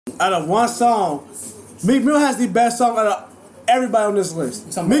out of one song, Meek Mill has the best song out of everybody on this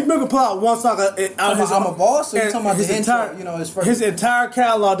list. Meek Mill can pull out one song out of his I'm a Boss, or you talking about his the entire, intro, you know, his first... His entire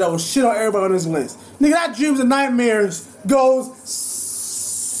catalog that was shit on everybody on this list. Nigga, that Dreams and Nightmares goes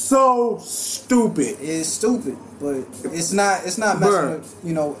so stupid. It's stupid, but it's not messing with,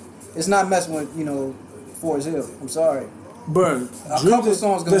 you know, it's not messing with, you know, Forest Hill. I'm sorry. Bro, a couple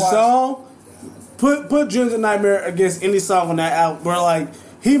songs the song, put Dreams and Nightmare against any song on that album, bro, like,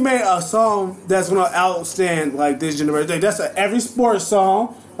 he made a song that's gonna outstand like this generation. Like, that's every sports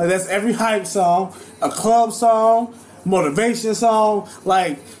song, like that's every hype song, a club song, motivation song.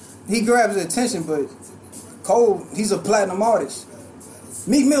 Like, he grabs the attention, but Cole, he's a platinum artist.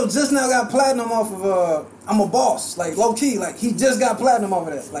 Meek Mill just now got platinum off of I'm a Boss, like low key, like he just got platinum off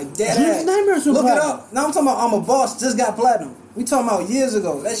of that, like dead ass. Look it up. Now I'm talking about I'm a Boss just got platinum. We talking about years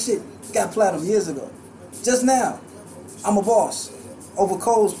ago. That shit got platinum years ago. Just now, I'm a Boss. Over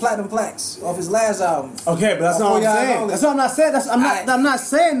Cole's platinum plaques off his last album. Okay, but that's not what I'm saying. That's what I'm not saying. I'm not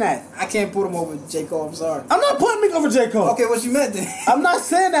saying that. I can't put him over J. Cole. I'm sorry. I'm not putting Meek over J. Cole. Okay, what you meant then? I'm not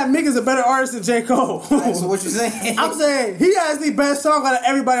saying that Meek is a better artist than J. Cole. Right, so what you saying? I'm saying he has the best song out of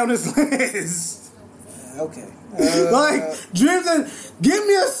everybody on this list. Okay. Like, Dreams and... Give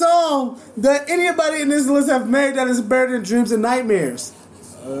me a song that anybody in this list have made that is better than Dreams and Nightmares.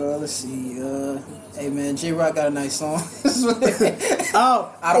 Let's see. Hey man, J-Rock got a nice song.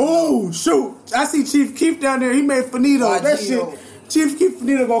 Shoot! I see Chief Keef down there. He made Finito. YG, that shit. Chief Keef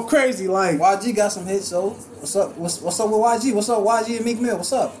Finito go crazy. Like, YG got some hits. So what's up? What's up with YG? What's up, YG and Meek Mill?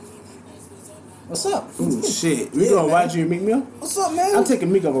 What's up? What's up? Ooh, shit. We going YG and Meek Mill? What's up, man? I'm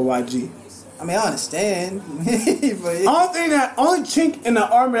taking Meek over YG. I mean, I understand. But only chink in the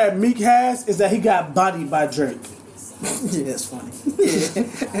armor that Meek has is that he got bodied by Drake. Yeah, that's funny. Yeah,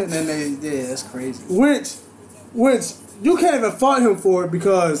 and then that's crazy. Which you can't even fault him for it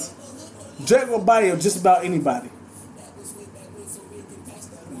because Drake will body of just about anybody.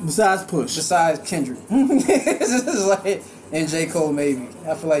 Besides Push. Besides Kendrick. Like, and J. Cole maybe.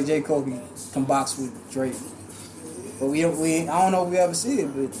 I feel like J. Cole can box with Drake. But I don't know if we ever see it,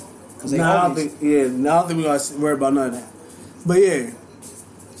 but I don't think we're gonna worry about none of that. But yeah.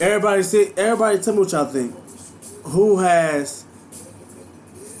 Everybody tell me what y'all think.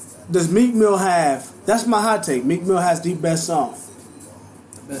 Does Meek Mill have? That's my hot take. Meek Mill has the best song.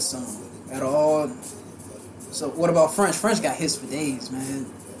 The best song at all. So what about French? French got hits for days, man.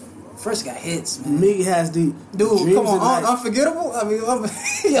 French got hits, man. Meek has the dude. Come on, Unforgettable. I mean, yo,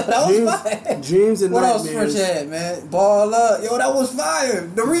 that was fire. Dreams and what Nightmares. What else French had, man? Ball Up. Yo, that was fire.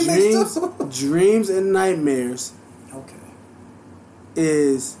 The remix too. Dreams and Nightmares. Okay.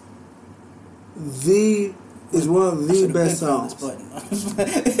 Is one of the best songs. Wait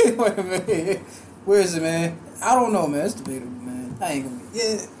a minute. Where is it, man? I don't know, man. It's debatable, man. I ain't gonna.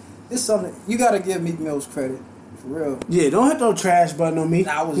 Yeah, it's something. You gotta give Meek Mill's credit for real. Yeah, don't hit no trash button on me.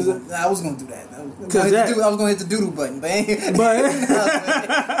 I was gonna do that. I was gonna hit the doodle button, man.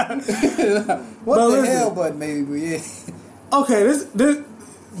 What the hell button, maybe? But yeah. Okay, this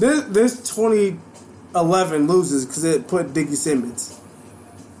 2011 loses because it put Dickie Simmons.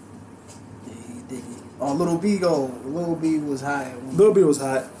 Oh, Lil B go. Lil B was high. Lil B was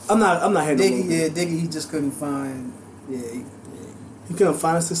hot. I'm not hitting Diggy. Yeah, Diggy. He just couldn't find. Yeah, he couldn't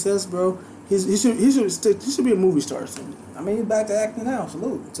find success, bro. He should be a movie star or something. I mean, he's back to acting now.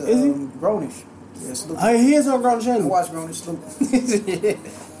 Salute to is he? Grownish. Yeah, salute. He is on Grownish channel. I watch Grownish. Salute.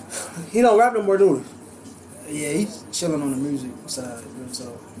 He don't rap no more, do he? Yeah, he's chilling on the music side.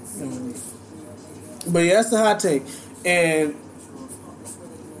 So you know what I mean. But yeah, that's the hot take. And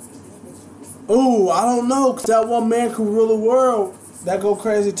I don't know, cause that one man could rule the world. That go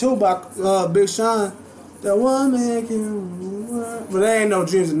crazy too by Big Sean. That one man can rule the world. But there ain't no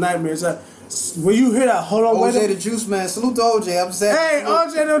Dreams and Nightmares. When you hear that, hold on, OJ the Juice Man. Salute to OJ. I'm saying. Hey,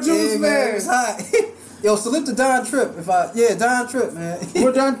 OJ the Juice Man. It's hot. Yo, salute to Don Tripp. Don Tripp, man.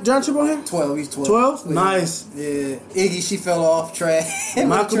 What Don Tripp on here? 12. He's 12. 12? Nice. Yeah. Iggy, she fell off track.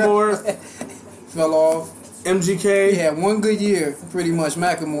 Macklemore fell off. MGK. He had one good year, pretty much.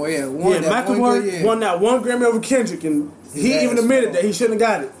 Macklemore, Macklemore won that one Grammy over Kendrick, and he even admitted that he shouldn't have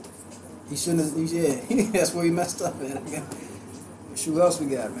got it. He shouldn't have. Yeah, that's where he messed up, man. Who else we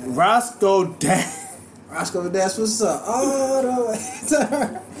got, man? Roscoe Dash. Roscoe Dash, what's up? All the way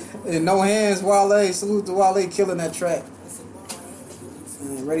to and No Hands, Wale. Salute to Wale killing that track.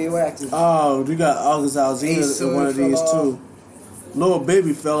 And Radioactive. Oh, we got August Alsina in one of these too. Lil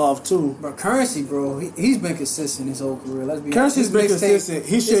Baby fell off too. But Currency, bro, he's been consistent his whole career. Let's be Currency's been consistent.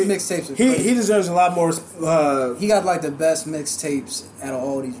 He should. Mixtapes. He deserves a lot more. He got like the best mixtapes out of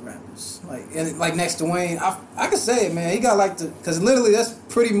all these rappers. Like next to Wayne, I could say it, man. He got like because literally that's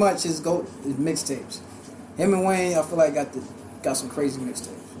pretty much his mixtapes. Him and Wayne, I feel like got some crazy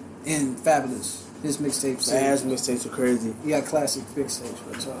mixtapes. And Fabulous, his mixtapes. His mixtapes are crazy. He got classic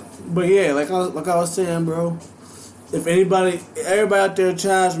mixtapes. But yeah, like I was saying, bro. If everybody out there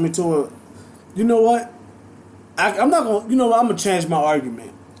challenge me to it, you know what? I'm not gonna. You know what? I'm gonna change my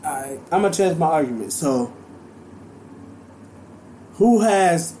argument. Alright. I'm gonna change my argument. So, who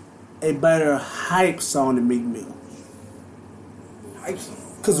has a better hype song than Meek Mill? Hype song.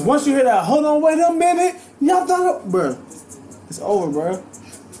 Because once you hear that, hold on, wait a minute, y'all thought, bro, it's over, bro.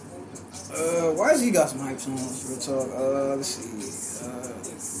 Why has he got some hype songs? Real talk. Let's see.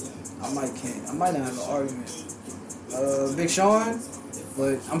 I might not have an argument. Big Sean,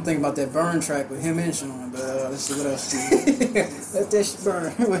 but I'm thinking about that Burn track with him and Sean. But let's see what else. Let that shit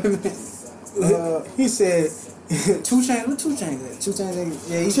burn. Wait a minute. He said, 2 Chainz. What 2 Chainz at? 2 Chainz.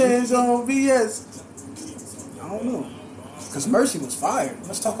 Yeah, he changed on VS. I don't know. Because Mercy was fire.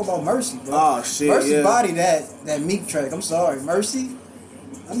 Let's talk about Mercy, bro. Oh shit. Mercy body that Meek track. I'm sorry, Mercy.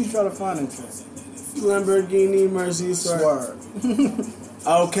 Let me try to find that track. Lamborghini Mercy Swerve.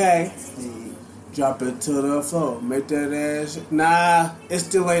 Okay. Drop it to the floor. Make that ass. Nah, it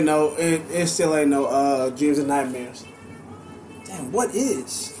still ain't no Dreams and Nightmares. Damn, what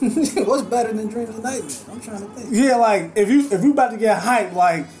is? What's better than Dreams and Nightmares? I'm trying to think. Yeah, like if you about to get hyped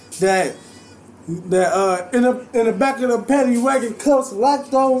like that in the back of the paddy wagon, cuffs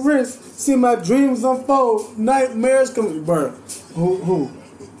locked on wrist, see my dreams unfold, nightmares come. Bro, who?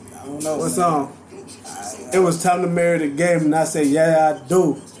 I don't know. What song? It was time to marry the game, and I said, yeah, I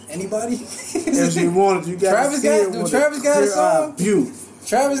do. Anybody? If you wanted, you got to see it with Travis got a song? View.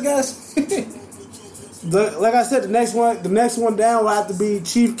 Travis got. Like I said, the next one down will have to be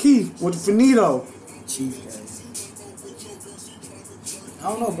Chief Keef with Finito. Chief Keef. I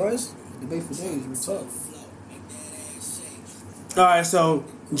don't know, bro. It's debate for days. We're tough. All right, so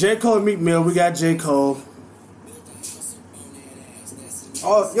J. Cole and Meek Mill. We got J. Cole.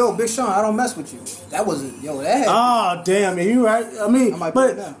 Oh, yo, Big Sean, I don't mess with you. That was it. Yo, that had. Oh, damn, man, you right. I mean, I might put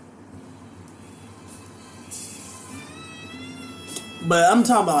it down. But I'm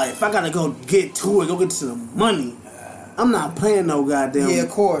talking about, like, if I gotta go get to the money, I'm not playing no goddamn. Yeah,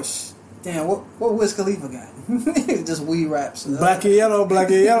 of course. Damn, what Wiz Khalifa got? Just weed raps. Black and yellow, black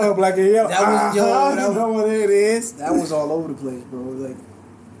and yellow, black and yellow. That was you know what it is. That was all over the place, bro. Like,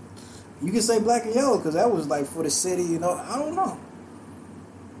 you can say black and yellow because that was like for the city. You know, I don't know.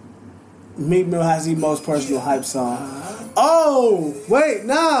 Meek Mill has the most personal hype song. Oh, wait,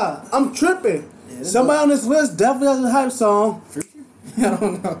 nah, I'm tripping. Yeah, somebody on this list definitely has a hype song. I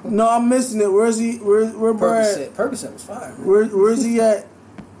don't know. No, I'm missing it. Where's he? Where Brad? Percocet was fire. Where's he at?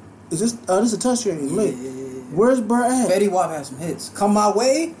 Is this? This is a touchscreen. Lit. Yeah. Where's Brad at? Fetty Wap had some hits. Come My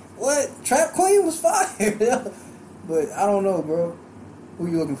Way. What? Trap Queen was fire. But I don't know, bro. Who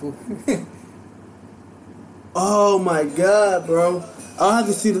you looking for? Oh my god, bro. I'll have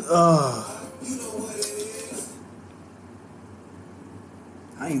to see the.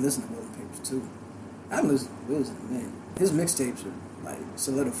 I ain't listening to Golden Papers too. I haven't listened to Wiz in a minute. His mixtapes are like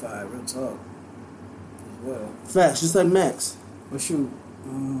solidified, real talk. As well. Facts, just like Max. But shoot,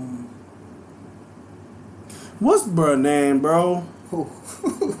 what's bro name, bro? who?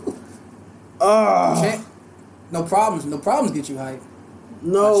 No problems get you hype.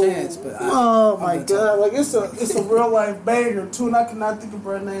 No, chance, but oh my god, like it's a real life banger too, and I cannot think of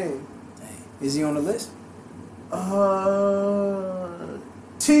bro name. Dang. Is he on the list?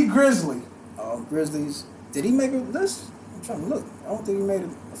 T Grizzly. Oh, Grizzlies. Did he make a list? I'm trying to look. I don't think he made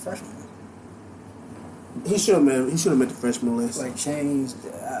a freshman list. He should have made the freshman list. Like changed.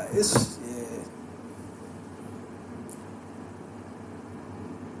 It's yeah.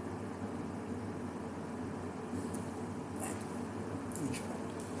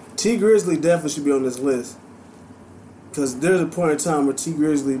 T Grizzly definitely should be on this list. Cause there's a point in time where T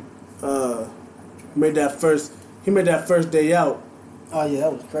Grizzly made that first day out. Oh yeah,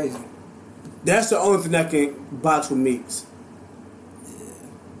 that was crazy. That's the only thing that can box with Meeks.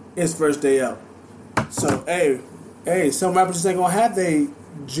 It's first day out. So hey, some rappers just ain't gonna have their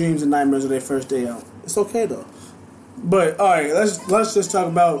dreams and nightmares on their first day out. It's okay though. But all right, let's just talk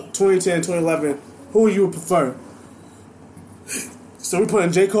about 2010, 2011. Who you would prefer? So we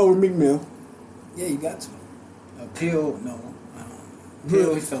putting J. Cole with Meek Mill. Yeah, you got to. Peel, no.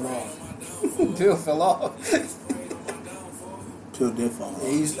 Peel, he fell off. Peel fell off. Peel did fall off.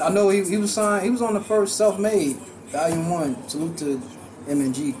 Yeah, I know he was signed. He was on the first Self-Made Volume 1. Salute to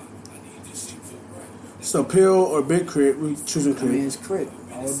M&G. So Pill or Big Crit? We choosing Crit. I mean, it's Crit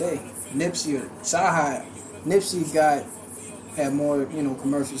all day. Nipsey or Sci-Hi. Nipsey had more,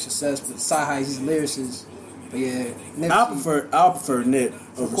 commercial success, but Sci-Hi, his lyricist. But yeah, Nipsey. I prefer Nip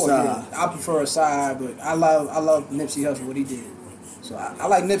over Sci-Hi. Yeah, I prefer Sci-Hi, but I love Nipsey Hussle, what he did. So I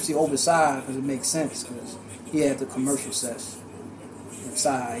like Nipsey over Sci-Hi because it makes sense, because he had the commercial success. And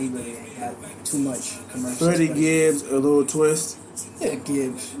Sci-Hi, he really ain't got too much commercial Freddie success. Gibbs or Lil Twist? Yeah,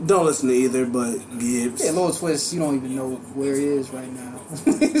 Gibbs. Don't listen to either, but Gibbs. Yeah, Lil Twist, you don't even know where he is right now.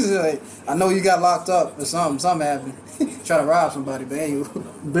 It's like, I know you got locked up or something happened. Try to rob somebody, but anyway.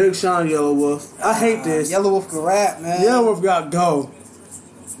 Big Sean Yellow Wolf. I hate this. Yellow Wolf can rap, man. Yellow Wolf got go.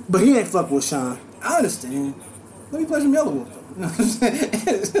 But he ain't fuck with Sean. I understand. Let me play some Yellow Wolf, though.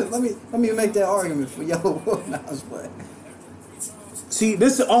 let me make that argument for Yellow Wolf now. See,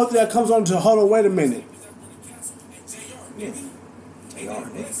 this is the only thing that comes on to hold on, wait a minute. Yeah. They are,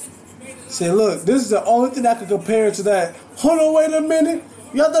 man. Say, look, this is the only thing I can compare to that. Hold on, wait a minute.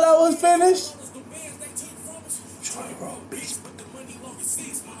 Y'all thought I was finished?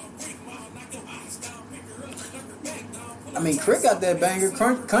 I mean, Crit got that banger.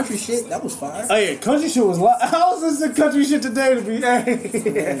 Country shit, that was fire. Oh, yeah, country shit was I was listening to country shit today to be. Yeah,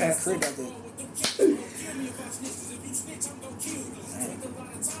 Crit got that.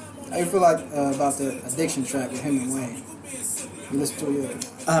 How you feel like about the Addiction track with him and Wayne? You listen to it yet?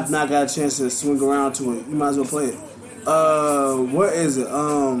 I have not got a chance to swing around to it. You might as well play it. What is it?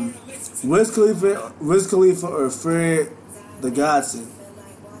 Wiz Khalifa or Fred the Godson?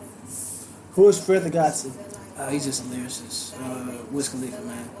 Who is Fred the Godson? He's just a lyricist. Wiz Khalifa,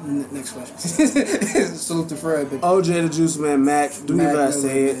 man. Next question. Salute to Fred. OJ the Juice Man, Mac. Do you gotta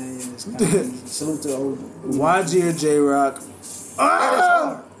say it? Yeah, salute to OJ. YG or J-Rock?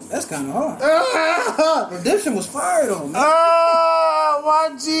 That's kind of hard. Redemption was fire though, man.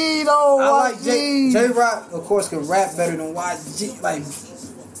 YG though. I like J-Rock, of course, can rap better than YG. Like,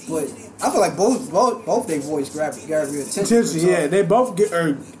 but I feel like both their voice grab real attention. Yeah, they both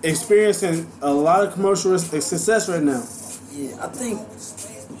are experiencing a lot of commercial success right now. Yeah, I think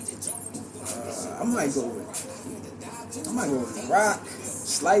I might go with Rock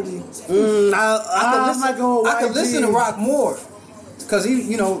slightly. I might go with YG. I could listen to Rock more because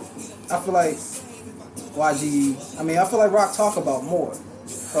he, I feel like YG. I mean, I feel like Rock talk about more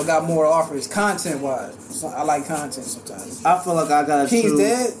or got more offers content wise. So I like content sometimes. I feel like I gotta King's choose.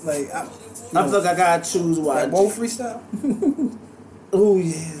 Dead, like I feel like I gotta choose YG. Like Bo freestyle. Oh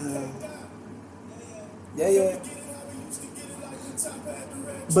yeah. Yeah.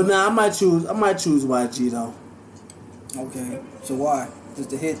 But nah, I might choose YG though. Okay, so why? Just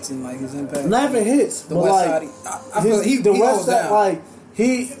the hits and like his impact. Not even hits, the but West like Side. I feel he goes down.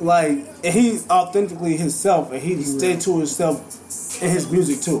 And he's authentically himself, and he stay to himself in his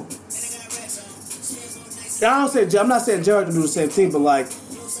music too. I'm not saying Jared can do the same thing, but like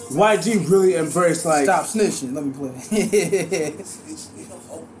YG really embraced like. Stop snitching. Let me play.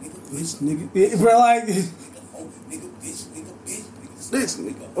 This nigga, bro, like this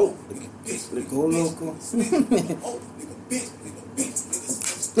nigga. Oh, this nigga. Go local.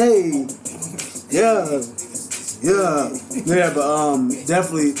 Hey, yeah, but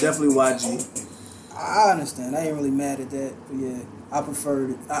definitely YG. I understand. I ain't really mad at that, but yeah, I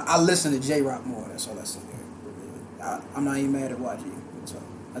prefer. I listen to J-Rock more. That's all I say. I'm not even mad at YG. So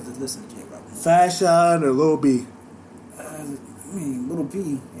I just listen to J-Rock more. Fashion or Lil B? I mean, Lil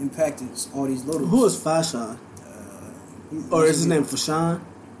B impacted all these little. Who is Fashion? Or is his name Fashawn?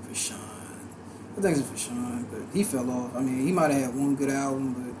 Fashawn. I think it's Fashawn, but he fell off. I mean, he might have had one good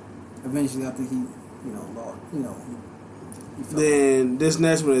album, but eventually I think he, lost. Then this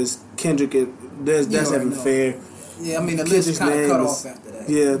next one is Kendrick. That's even fair. Yeah, I mean the list kind of cut off after that.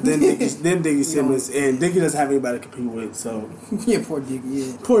 Yeah, then Diggy Simmons, and Diggy doesn't have anybody to compete with. So yeah, poor Diggy.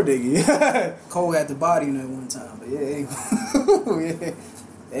 Yeah, poor Diggy. Cole had the body in that one time, but yeah.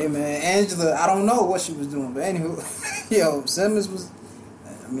 Hey man, Angela, I don't know what she was doing, but anywho, Simmons was.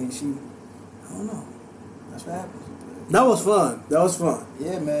 I mean, I don't know. That's what happens. That was fun.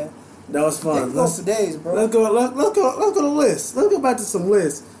 Yeah, man. That was fun. Let's go for days, bro. Let's go to the list. Let's go back to some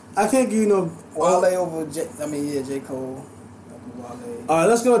lists. I can't give you no Wale over J Cole. Wale. All right,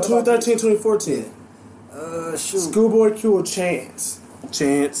 let's go 2013, 2014. Shoot. Schoolboy Q or Chance.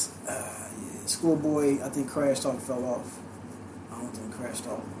 Yeah. Schoolboy, I think crashed off, fell off. I don't think crashed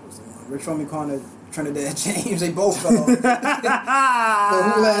off was the one. Rich Homie Corner, Trinidad James, they both fell off.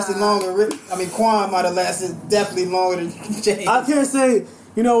 But who lasted longer? Quan might have lasted definitely longer than James. I can't say.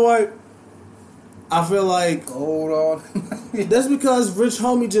 You know what? I feel like hold on. that's because Rich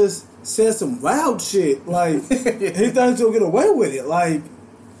Homie just said some wild shit. Like, he thought he was gonna get away with it. Like,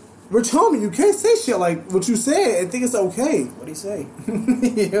 Rich Homie, you can't say shit like what you said and think it's okay. What'd he say?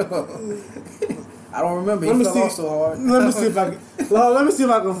 Yo. I don't remember. He fell off so hard. Let me see if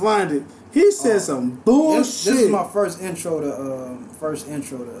I can find it. He said some bullshit. This is my first intro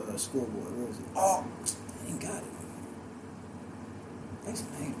to Schoolboy. Where is it? Oh, I ain't got it. Thanks,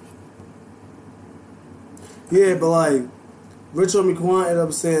 man. Yeah, but like, Rich Homie Quan ended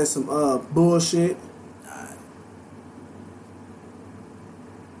up saying some bullshit.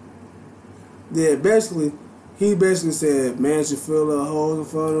 Yeah, he basically said, man should fill the holes in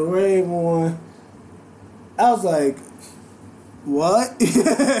front of the rain one. I was like, what?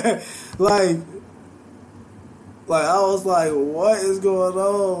 like I was like, what is going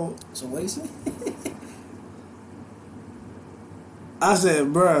on? So what he say? I said,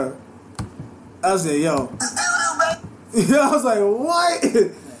 bruh. I said, yo. I was like, what?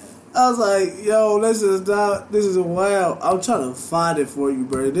 I was like, yo, this is wild. I'm trying to find it for you,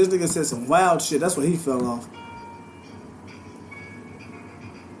 bro. This nigga said some wild shit. That's when he fell off.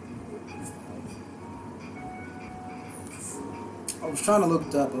 I was trying to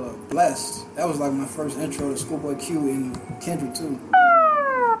look up Blessed. That was like my first intro to Schoolboy Q and Kendrick too.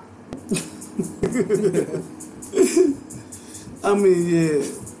 I mean, yeah.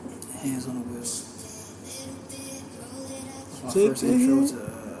 Hands on the wheel. That's my first intro to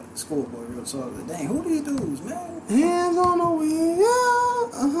Schoolboy, real talk. Like, dang, who these dudes, man? Hands on the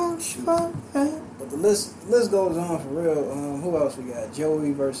wheel. Shoot. But the list goes on for real. Who else we got?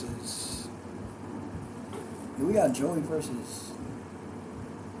 Joey versus. We got Joey versus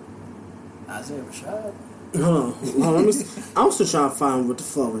Isaiah Rashad. Hold on. Let me see. I'm still trying to find what the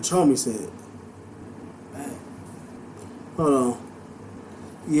fuck Rich Homie said. Man. Hold on.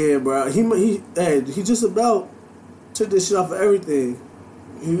 Yeah, bro. He just about took this shit off of everything.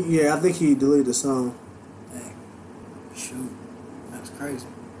 I think he deleted the song. Dang. Shoot. That's crazy.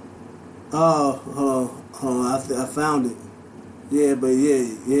 Oh, hold on. I found it. Yeah, but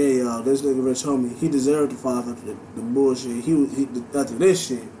y'all. This nigga Rich Homie, he deserved to fall after the bullshit. He after this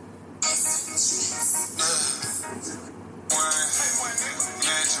shit.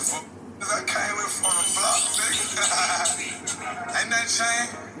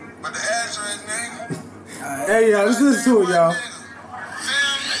 Hey, y'all, let's listen to it, y'all.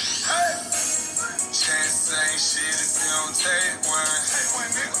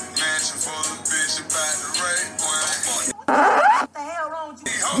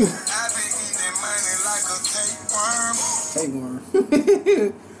 Tapeworm.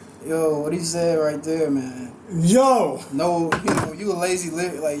 Yo, what he said right there, man. Yo. No, you a lazy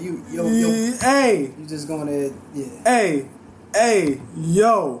like you. Yo. Hey. You just going there, yeah. Hey,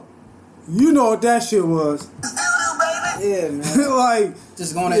 yo. You know what that shit was. Yeah, man. Like,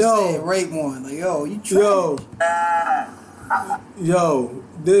 just going there saying rape one. Like, yo, you trash. Yo,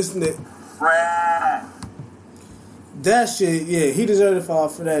 this nigga. That shit, yeah, he deserved to fall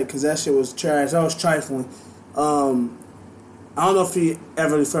for that because that shit was trash. That was trifling. I don't know if he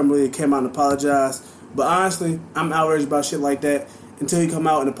ever formally came out and apologized, but honestly, I'm outraged about shit like that until he come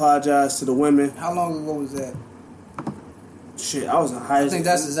out and apologize to the women. How long ago was that? Shit, I was in high school. I think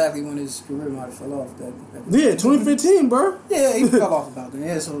that's exactly when his career might have fell off. Yeah, 2015, bro. Yeah, he fell off about that.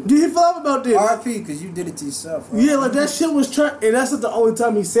 Yeah, so he fell off about that. R.I.P. because you did it to yourself. Right? Yeah, like that shit was and that's not the only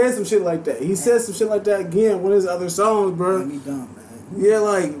time he said some shit like that. He said some shit like that again with his other songs, bro. Me dumb, man. Yeah,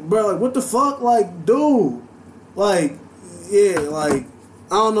 like, bro, like, what the fuck? Like, dude. Like, yeah, like,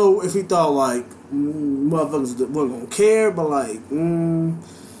 I don't know if he thought, like, motherfuckers weren't gonna care, but, like,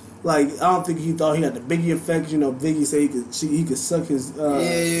 I don't think he thought he had the Biggie effect. You know, Biggie said he could suck his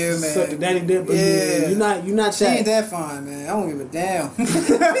man. Suck the daddy dick, but you're not she ain't that fine, man. I don't give a damn.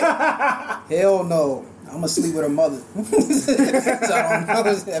 Hell no. I'm gonna sleep with her mother. So I don't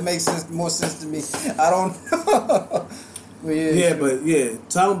know. That makes more sense to me. I don't know. But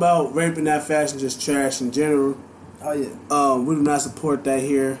talking about raping that fashion, just trash in general. Oh yeah. We do not support that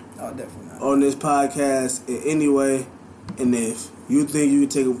here. Oh, definitely not. On this podcast in any way. And if you think you can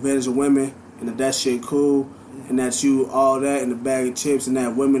take advantage of women and that shit cool, and that you all that in the bag of chips, and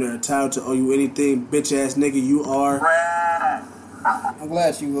that women are entitled to owe you anything, bitch ass nigga you are. I'm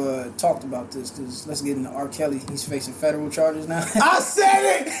glad you talked about this, because let's get into R. Kelly. He's facing federal charges now. I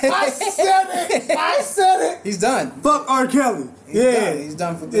said it! He's done. Fuck R. Kelly. He's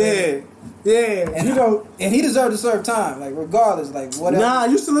done for good. Yeah, and and he deserved to serve time, like regardless, like whatever. Nah,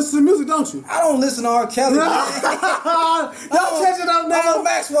 you still listen to music, don't you? I don't listen to R. Kelly. Y'all catch it up now. I'm a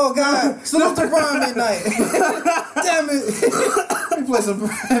Maxwell guy. Salute to Prime Midnight. Damn it. Let me play some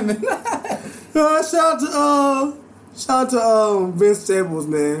Prime Midnight. Shout out to Vince Staples,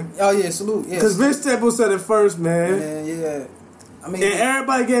 man. Oh yeah, salute. Yeah, because Vince Staples said it first, man. Yeah. I mean, and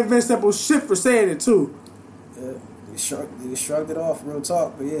everybody gave Vince Staples shit for saying it too. Yeah, they shrugged it off. Real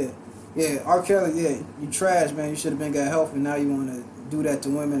talk, but yeah. R. Kelly, you trash, man. You should have been got help, and now you want to do that to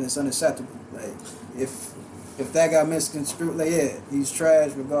women. It's unacceptable. Like if that got misconstrued, like he's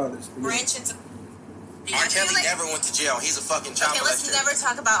trash regardless. Branch into. R. Kelly never went to jail. He's a fucking child molester. Okay, let's never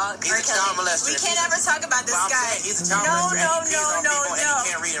talk about R. Kelly. He's a child molester. We can't ever talk about this guy. He's a child molester. And he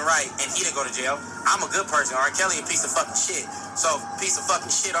can't read and write, and he didn't go to jail. I'm a good person. R. Kelly a piece of fucking shit. So, piece of fucking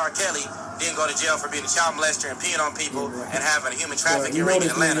shit, R. Kelly didn't go to jail for being a child molester and peeing on people and having a human trafficking ring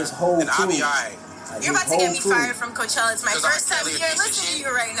in Atlanta. Then I'll be alright. You're about to get me fired from Coachella. It's my first time here listening to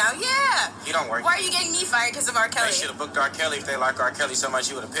you right now. Yeah. You don't work. Why are you getting me fired because of R. Kelly? They should have booked R. Kelly if they like R. Kelly so much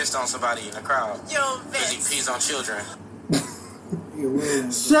he would have pissed on somebody in the crowd. Yo, Vince. Because he pees on children.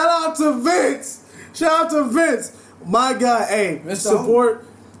 Shout out to Vince. Shout out to Vince. My God, hey, support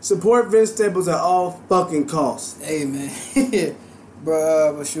Vince Staples at all fucking costs. Hey, man.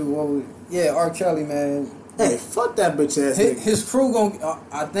 Bro, but shoot, R. Kelly, man. Hey, fuck that bitch ass nigga. His crew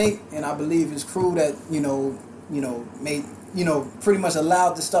I think and I believe his crew that made pretty much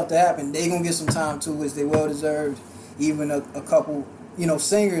allowed this stuff to happen. They gonna get some time too, which they well deserved. Even a couple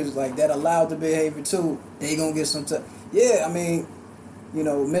singers like that allowed the behavior too. They gonna get some time. Yeah, I mean,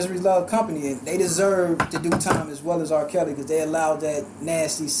 Misery Love Company, and they deserve to do time as well as R. Kelly because they allowed that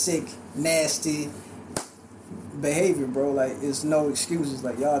nasty, sick, nasty behavior, bro. Like, it's no excuses.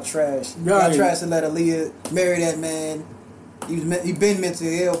 Like, y'all trash. Y'all trash to let Aaliyah marry that man. He been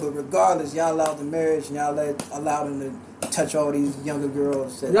mentally ill, but regardless, y'all allowed the marriage and y'all allowed him to touch all these younger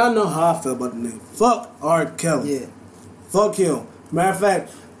girls. Y'all know how I feel about the nigga. Fuck R. Kelly. Yeah. Fuck him. Matter of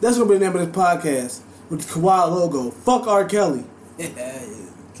fact, that's gonna be the name of this podcast with the Kawhi logo. Fuck R. Kelly. Yeah.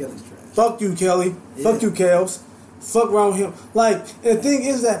 Kelly's trash. Fuck you, Kelly. Yeah. Fuck you, Kels. Fuck around with him. Like, and the thing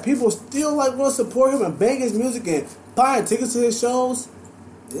is that people still want to support him and bang his music and buying tickets to his shows.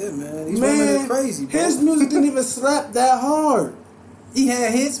 Yeah, man. These women are crazy, bro. His music didn't even slap that hard. He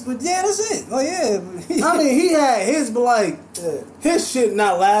had hits, but that's it. Oh, yeah. I mean, he had hits, but his shit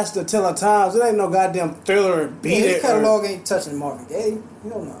not last until a times. It ain't no goddamn Thriller or Beat It. His catalog ain't touching Marvin Gaye.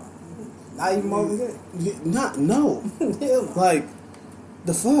 Hell no. Not even Marvin Gaye. No. Hell no. Like,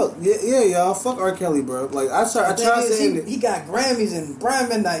 the fuck? Yeah, y'all. Fuck R. Kelly, bro. Like, I tried saying it. He got Grammys and Brian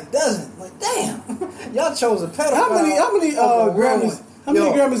Midnight doesn't. Like, damn. Y'all chose a pedophile. How many Grammys? How many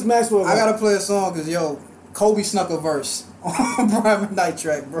Grammys Maxwell got? I gotta play a song because, Kobe snuck a verse on Brian Midnight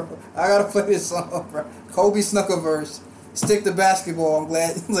track, bro. I gotta play this song, bro. Kobe snuck a verse. Stick to basketball. I'm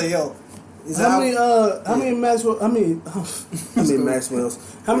glad. Like, how many Maxwell? How many Maxwells?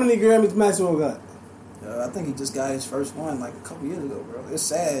 How many Grammys Maxwell got? I think he just got his first one like a couple years ago, bro. It's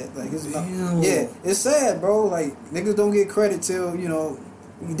sad. Like it's sad, bro. Like niggas don't get credit till you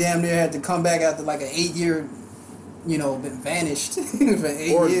damn near had to come back after like an 8-year, been vanished for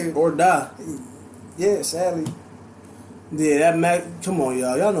 8 years or die. Yeah, sadly. Yeah, come on,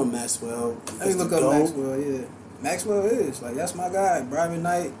 y'all. Y'all know Maxwell. Let me look up Maxwell. Yeah, Maxwell is like that's my guy. Brian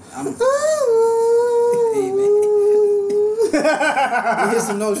Knight. Hey man. He hit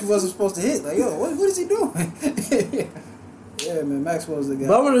some notes he wasn't supposed to hit. Like, what is he doing? Yeah, man, Maxwell's the guy.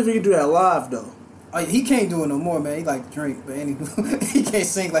 But I wonder if he can do that live, though. He can't do it no more, man. He like to drink, but anyway, he can't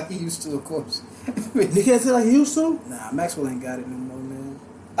sing like he used to, of course. He can't sing like he used to? Nah, Maxwell ain't got it no more, man.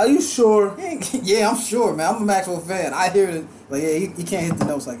 Are you sure? Yeah, I'm sure, man. I'm a Maxwell fan. I hear it. Like, yeah, he can't hit the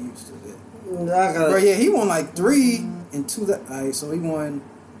notes like he used to. Yeah. Bro, he won like 3 in 2. Alright, so he won...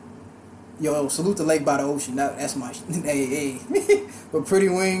 salute the Lake by the Ocean. That's my hey. But Pretty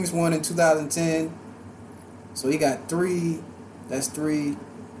Wings won in 2010. So he got 3. That's 3.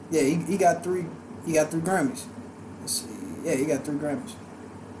 Yeah, he got 3. He got 3 Grammys. Let's see. Yeah, he got 3 Grammys.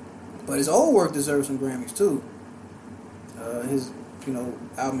 But his old work deserves some Grammys too. His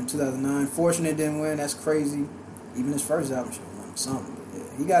album in 2009. Fortunate didn't win. That's crazy. Even his first album should have won something. But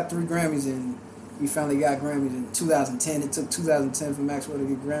yeah, he got 3 Grammys and he finally got Grammys in 2010. It took 2010 for Maxwell to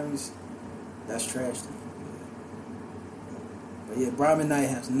get Grammys. That's trash to me. But yeah, Brian Knight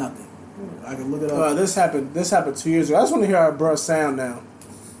has nothing. I can look it up. This happened 2 years ago. I just want to hear our bro sound now.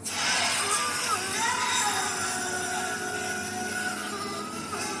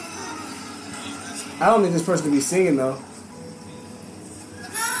 I don't need this person to be singing though.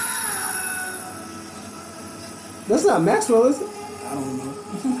 That's not Maxwell, is it? I don't know.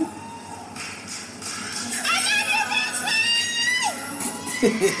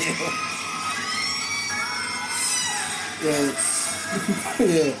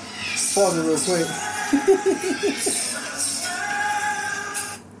 Yeah. Pause it real quick.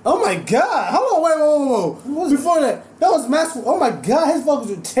 Oh my God! Hold on, whoa! Before that was Maxwell. Oh my God, his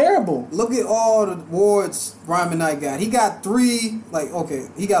vocals were terrible. Look at all the awards Brian McKnight got. He got 3.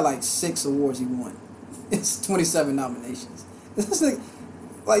 He got like 6 awards he won. It's 27 nominations. It's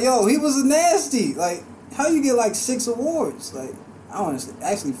like yo, he was nasty. Like, how you get like 6 awards? Like, I honestly,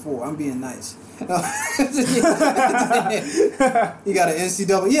 actually 4. I'm being nice. He got an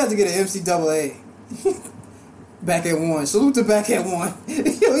NCAA. He had to get an MCAA. Back at 1. Salute to Back at 1.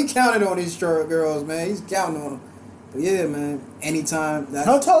 Yo, he counted on these short girls, man. He's counting on them. But yeah, man. Anytime.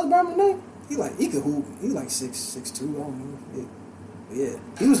 How tall is Brian McKnight? He could hoop. He like 6'2". I don't know. Yeah. But yeah,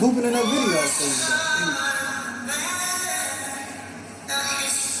 he was hooping in that video.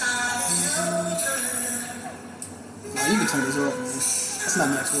 Nah, you can turn this off, man. That's not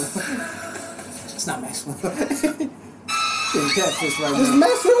Maxwell. It's not Maxwell. Getting catfish right now. It's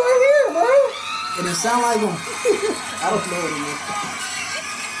Maxwell right here, bro. It didn't sound like him. I don't know what it is.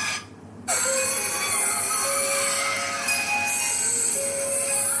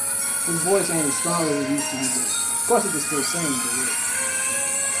 His voice ain't as strong as it used to be, but of course he can still sing, but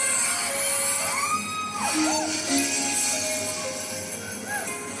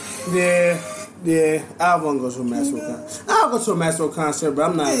yeah. I want to go to a Maxwell concert. I'll go to a Maxwell concert, but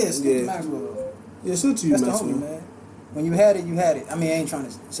I'm not. Yeah, still Maxwell. Yeah, still to you, That's Maxwell. The homie, man. When you had it, you had it. I mean, I ain't trying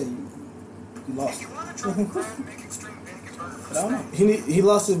to say you lost it. But I don't know. He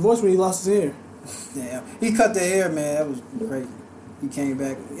lost his voice when he lost his hair. Yeah, he cut the hair, man. That was crazy. He came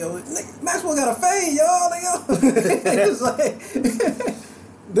back. Yo, Maxwell got a fade, y'all. It was like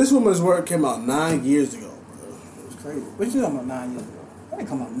This Woman's Work came out 9 years ago, bro. It was crazy. What you talking about 9 years ago? That didn't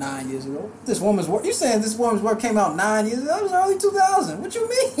come out 9 years ago. This Woman's Work. You saying This Woman's Work came out 9 years ago? That was early 2000. What you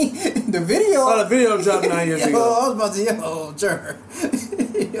mean? The video. Oh, the video dropped 9 years ago. I was about to jerk.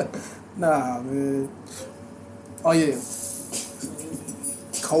 Nah, man. Oh yeah.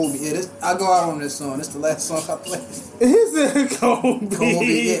 Kobe. Yeah, I go out on this song. This the last song I play. Is it Kobe? Kobe.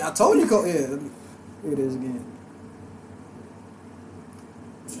 Yeah, I told you Kobe. Yeah, here it is again.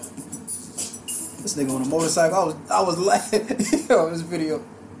 This nigga on a motorcycle. I was laughing on this video.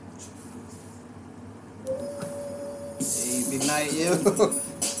 Hey, big night, yo.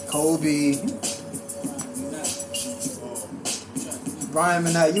 Kobe. Brian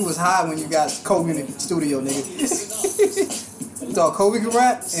McKnight, you was high when you got Kobe in the studio, nigga. You thought Kobe could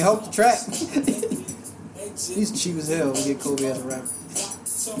rap and help the track? He's cheap as hell to get Kobe as a rapper.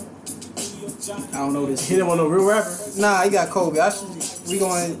 I don't know this. He didn't want no real rapper? Nah, he got Kobe. I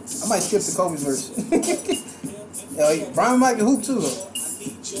might skip the Kobe's verse. Yo, Brian might can hoop too, though.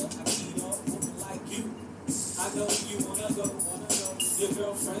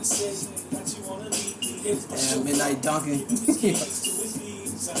 And Midnight Duncan.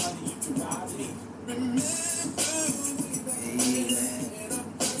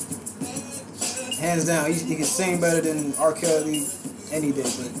 Hands down, he can sing better than R. Kelly any day,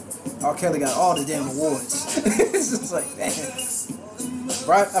 but R. Kelly got all the damn awards. It's just like, damn.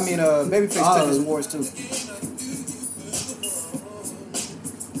 Right? I mean, Babyface took his awards too.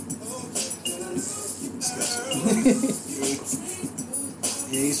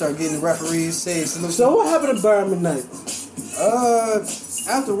 Yeah, he started getting the referees say salute. So what happened to Brian McKnight?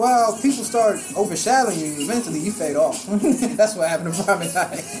 After a while, people start overshadowing you. Eventually, you fade off. That's what happened to Brian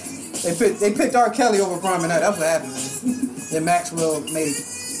McKnight. They picked R. Kelly over Brian McKnight. That's what happened, man. Then Maxwell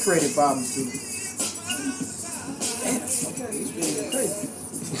created problems too. Damn, okay, he's video crazy.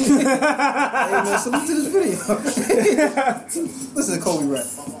 Hey man, salute to this video. Listen to Kobe rap.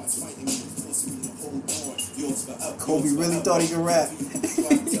 Kobe really thought he could rap.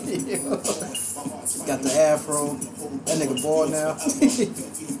 Got the afro. That nigga bald now.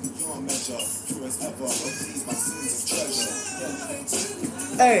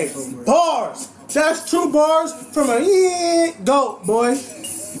 Hey, bars. That's true bars from a goat, boy.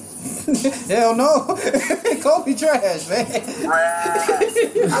 Hell no. Kobe trash, man.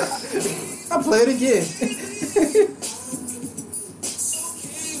 I play it again.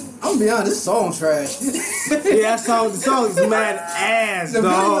 I'm gonna be honest, this song trash. Yeah, the song is mad ass, The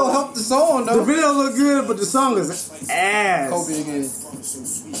dog. video helped the song, though. The video look good, but the song is ass. Kobe again.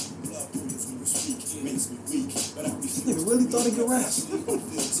 This nigga really thought he could rap.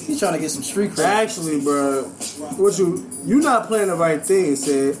 He's trying to get some street cred. Actually, bro, you not playing the right thing,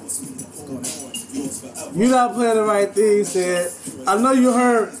 said. You not playing the right thing, said. I know you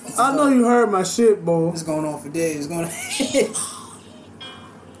heard my shit, boy. It's going on for days. It's going on.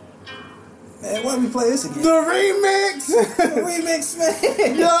 Man, why don't we play this again? The remix! The remix,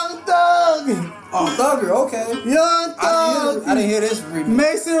 man. Young Thug! Oh, Thugger, okay. Young Thug! I didn't hear this remix.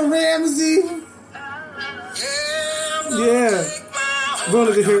 Mason Ramsey! Yeah. We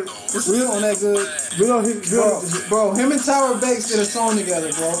don't get hit. We on that good. We don't hit. Bro, him and Tyra Banks did a song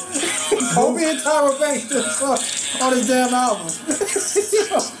together, bro. Kobe and Tyra Banks did a song on his damn album.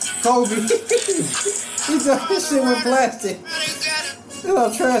 Kobe. He done this shit with plastic. Look how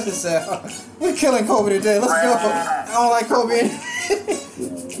trash this sound. We're killing Kobe today. Let's go. I don't like Kobe.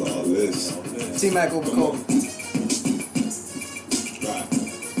 T-Mac over Kobe.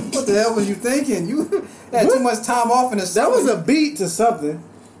 What the hell was you thinking? You had too much time off in the summer. That was a beat to something.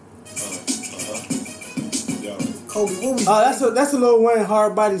 Kobe, what was that's a Lil Wayne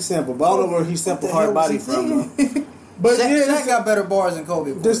Hard Body sample, but I don't know where he sampled Hard Body from. But Shaq got better bars than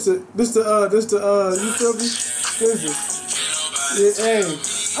Kobe. This the you feel me? Yeah, hey.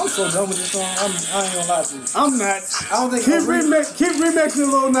 I'm so done with this song. I ain't gonna lie to you. I'm not. I don't think keep remixing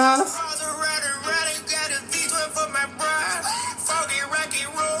Lil Nas.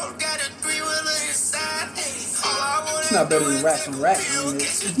 It's not better than Racks on Racks.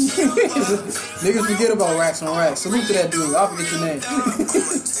 Niggas forget about Racks on Racks. Salute to that dude. I'll forget your name.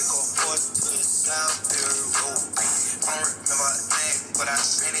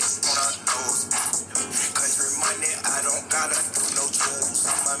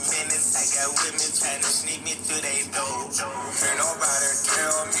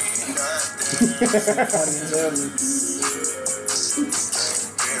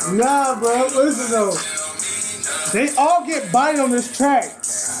 Nah, bro. Listen though. They all get bite on this track.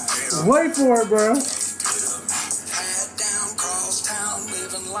 Wait for it, bro.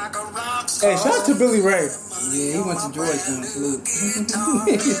 Hey, shout out to Billy Ray. Yeah, he went to Georgetown. Salute.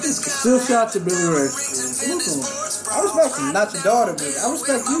 Still shout out to Billy Ray. Salute to him. I respect him. Not your daughter, but I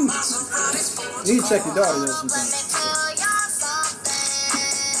respect you. You need to check your daughter though sometimes.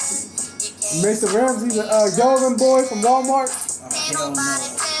 Mason Ramsey, the Yolan boy from Walmart. Hell no.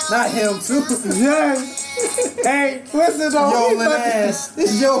 Not him too. Yes. Hey, listen though. Yolan ass.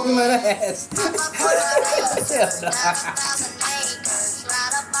 This Yolan ass.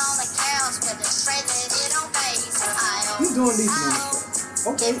 He's doing decent on this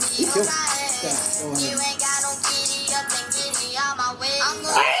track. Okay, he killed it.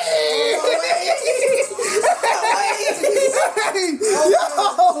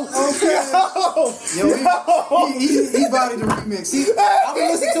 He bodied the remix. I'm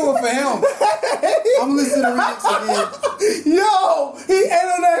gonna listen to it for him. I'm gonna listen to the remix again. Yo, he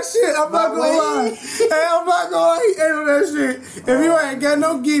ain't on that shit. I'm not gonna lie. Hey, I'm not gonna lie. He ain't on that shit. If you ain't got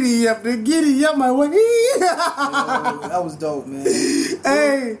no giddy up, then giddy up my way. That was dope, man.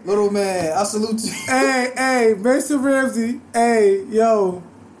 Hey, little man, I salute you. Hey, Mason Ramsey. Hey, yo.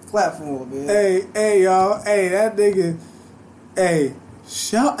 Clap for him, man. Hey, y'all. Hey, that nigga. Hey,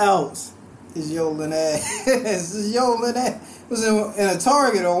 shout outs. His Yolan ass. His Yolan ass. Was in a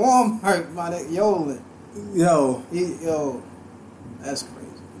Target or Walmart, my nigga. Yolan. Yo. Yo. That's crazy.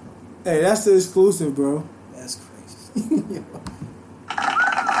 Hey, that's the exclusive, bro. That's crazy. Salute.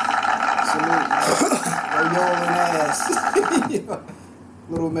 Yo, Yolan ass.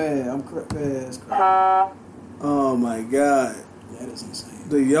 Little man, I'm crazy. Oh my god. That is insane.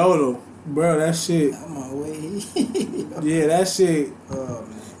 The yodel. Bro, that shit. I'm on my way. Yeah, that shit. Oh,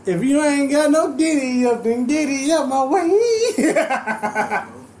 man. If you ain't got no giddy up, then giddy up my way.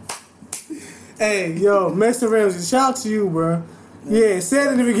 Hey, yo, Mason Ramsey, shout out to you, bro. Yeah,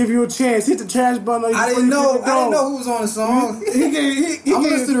 said it if we give you a chance. Hit the trash button. I didn't know who was on the song. I'm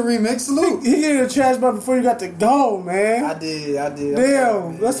listening to the remix. Salute. He gave you a trash button before you got to go, man. I did.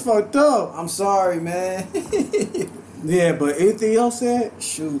 Damn, that's fucked up. I'm sorry, man. Yeah, but anything else said?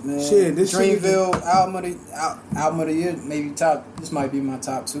 Shoot, man. Shit, this Dreamville album of the year, maybe top. This might be my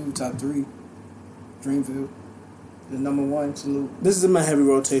top 2, top 3. Dreamville, the number 1. Salute. This is in my heavy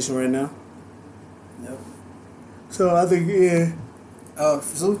rotation right now. Yep. So I think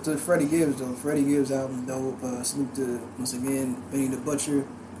salute to Freddie Gibbs though. Freddie Gibbs album dope. Salute to once again Benny the Butcher.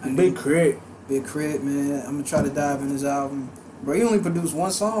 Big Crit, man. I'm gonna try to dive in his album. Bro, he only produced one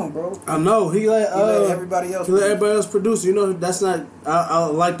song, bro. I know. He let everybody else. He let everybody else produce. You know, that's not. I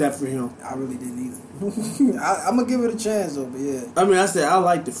like that for him. I really didn't either. I'm gonna give it a chance though, but yeah. I mean, I said I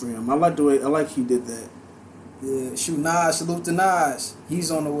liked it for him. I like the way. I like he did that. Yeah, shoot, Nas. Salute to Nas.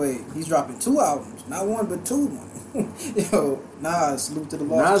 He's on the way. He's dropping 2 albums, not 1 but 2. Yo, Nas. Salute to the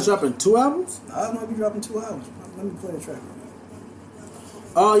Lost. Nas dropping 2 albums. Nas might be dropping 2 albums. Let me play the track.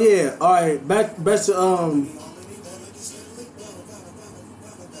 Oh yeah. All right. Back to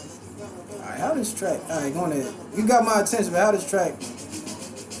How this track? Alright, go on ahead. You got my attention, but how this track?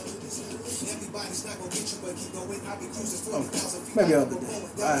 Okay. Maybe other day.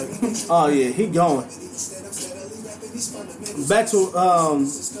 Alright. Oh yeah, he going. back to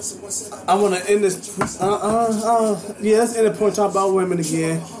I want to end this. Yeah, let's end the point talking about women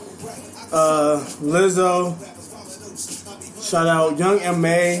again. Lizzo, shout out Young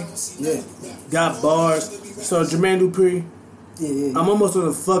M.A. Yeah, got bars. So Jermaine Dupri, yeah. I'm almost on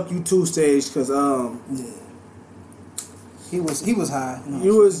the fuck you too stage because yeah. He was high. No,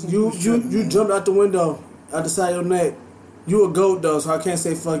 you jumped out the window out the side of your neck. You a goat though, so I can't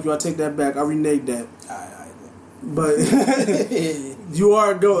say fuck you. I take that back. I reneged that. Alright. But you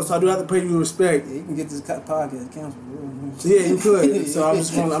are a goat, so I do have to pay you respect. Yeah, you can get this podcast canceled. Yeah, you could. So I'm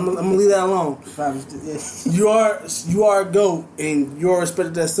just gonna leave that alone. You are a GOAT and you are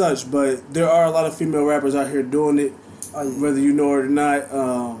respected as such, but there are a lot of female rappers out here doing it, whether you know it or not.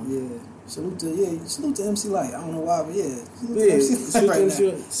 Salute to MC Light. I don't know why, but yeah.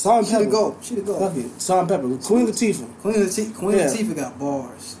 Salt and Pepper. She the GOAT. Fuck it. Salt and Pepper. Queen Latifah. Queen Latifah got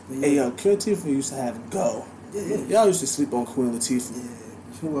bars. Yeah. Hey yo, Queen Latifah used to have to go. Yeah. Y'all used to sleep on Queen Latifah.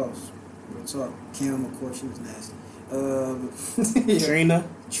 Yeah. Who else? Real talk. Kim, of course, she was nasty.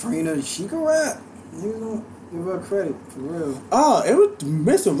 Trina, she can rap. You know, give her credit for real. Oh, it was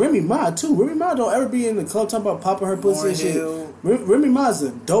Mr. Remy Ma too. Remy Ma don't ever be in the club talking about popping her pussy and shit. Remy Ma is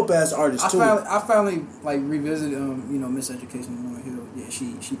a dope ass artist too. I finally like revisited Miseducation of Lauryn Hill. Yeah,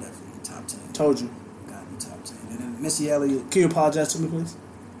 she definitely top 10. Told you. Got me top 10. And then Missy Elliott. Can you apologize to me, please?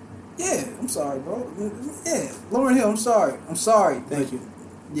 Yeah, I'm sorry, bro. Yeah, Lauryn Hill, I'm sorry. Thank you.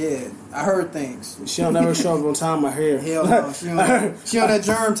 Yeah, I heard things. She don't never show up on time. I hear. Hell no, she on that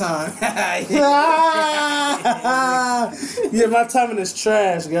germ time. Yeah, my timing is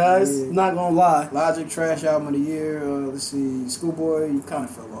trash, guys. Yeah. Not gonna lie. Logic trash album of the year. Let's see, Schoolboy, you kind of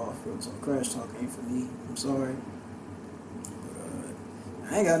fell off. So Crash Talk ain't for me. I'm sorry.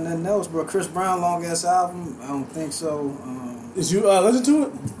 But I ain't got nothing else, bro. Chris Brown long ass album. I don't think so. Is you listen to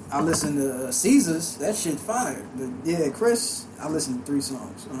it? I listened to Caesars. That shit fire. But yeah, Chris, I listened to 3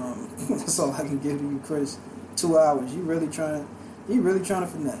 songs. That's all I can give to you, Chris. 2 hours. You really trying to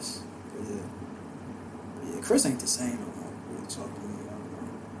finesse. But yeah, Chris ain't the same no more. Really talk to me. I don't know.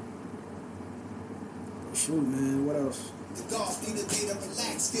 But shoot, man. What else? The golf need a day to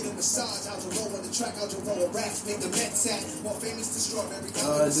relax, get a massage, out the roll on the track, out the roll of raps, make the Mets at more famous to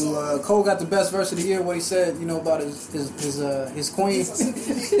strawberry. Cole got the best verse of the year. What he said, about his queen.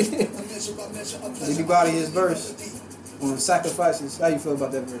 Everybody his verse on Sacrifices. How you feel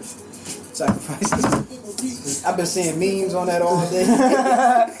about that verse? Sacrifices. I've been seeing memes on that all day.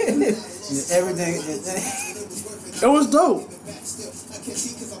 Everything. It was dope.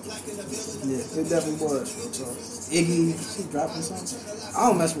 Yeah, it definitely was. So, Iggy, she dropping something. I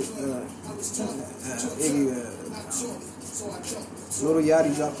don't mess with Iggy. Little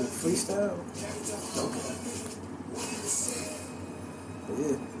Yachty dropped a freestyle. Okay. But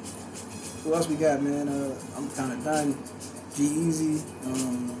yeah. Who else we got, man? I'm kind of done. G-Eazy.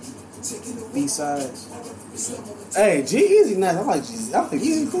 B-sides. Hey, G-Eazy nice. I like G-Eazy. I think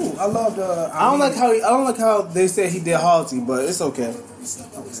Eazy cool. I loved. I don't like how they said he did Halsey, but it's okay.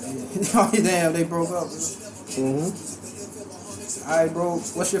 Oh, damn, they broke up. Alright, bro.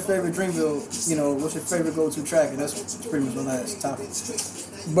 What's your favorite Dreamville? What's your favorite go-to track? And that's pretty much my last topic.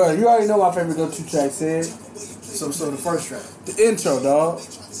 But you already know my favorite go-to track, Sid. So the first track. The intro, dog.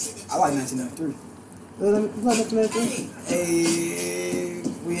 I like 1993. You like 1993? Hey,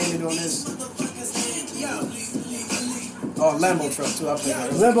 we ended on this. Oh, Lambo Truck too. I played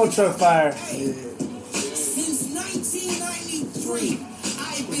that. Lambo Truck fire. Yeah. Since 1993,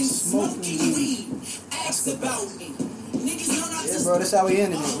 I've been smoking weed. Ask about me. Yeah, bro, that's how we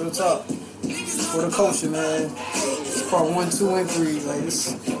ended it. Real talk. For the culture, man. It's part 1, 2, and 3. Like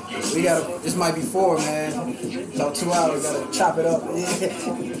this, this might be 4, man. About 2 hours. Gotta chop it up.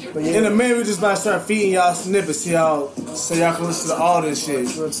 But yeah. In a minute, we just about to start feeding y'all snippets, so y'all can listen to all this shit.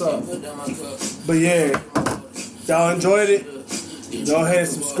 Real talk. But yeah, y'all enjoyed it. Go ahead and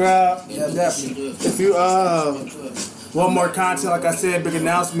subscribe. Yeah, definitely. If you want more content, like I said, big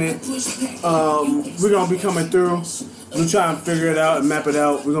announcement. We're gonna be coming through. We're trying to figure it out and map it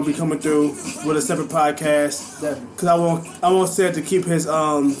out. We're gonna be coming through with a separate podcast. Cause I want Seth to keep his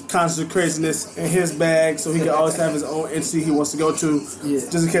constant craziness in his bag, so he can always have his own entity he wants to go to. Yeah.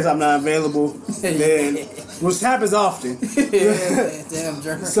 Just in case I'm not available, then which happens often. Damn,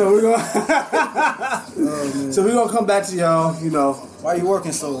 Jerm. So we're gonna so we're gonna come back to y'all. Why are you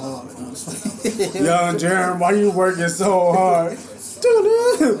working so hard? Young Jerm, why you working so hard?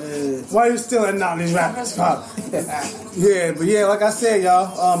 Why you stealing all these rappers? Yeah, but yeah, like I said,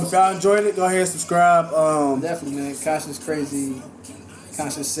 y'all, if y'all enjoyed it, go ahead and subscribe. Definitely, man. Conscious Crazy.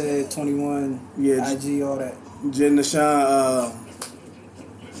 Conscious Said 21. Yeah, IG, all that. Jen Nashawn,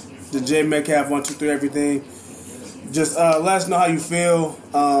 the J Metcalf 123 everything. Just let us know how you feel.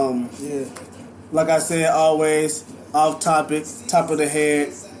 Yeah. Like I said, always off topic, top of the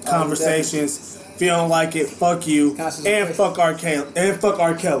head conversations. If you don't like it, fuck you and fuck R.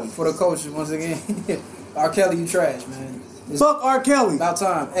 Kelly. For the coaches, once again, R. Kelly, you trash, man. Fuck R. Kelly. About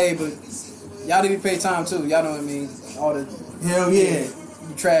time. Hey, but y'all need to pay time too. Y'all know what I mean. All the hell yeah.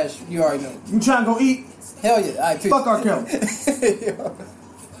 You trash. You already know. You trying to go eat? Hell yeah. All right, peace. Fuck R. Kelly.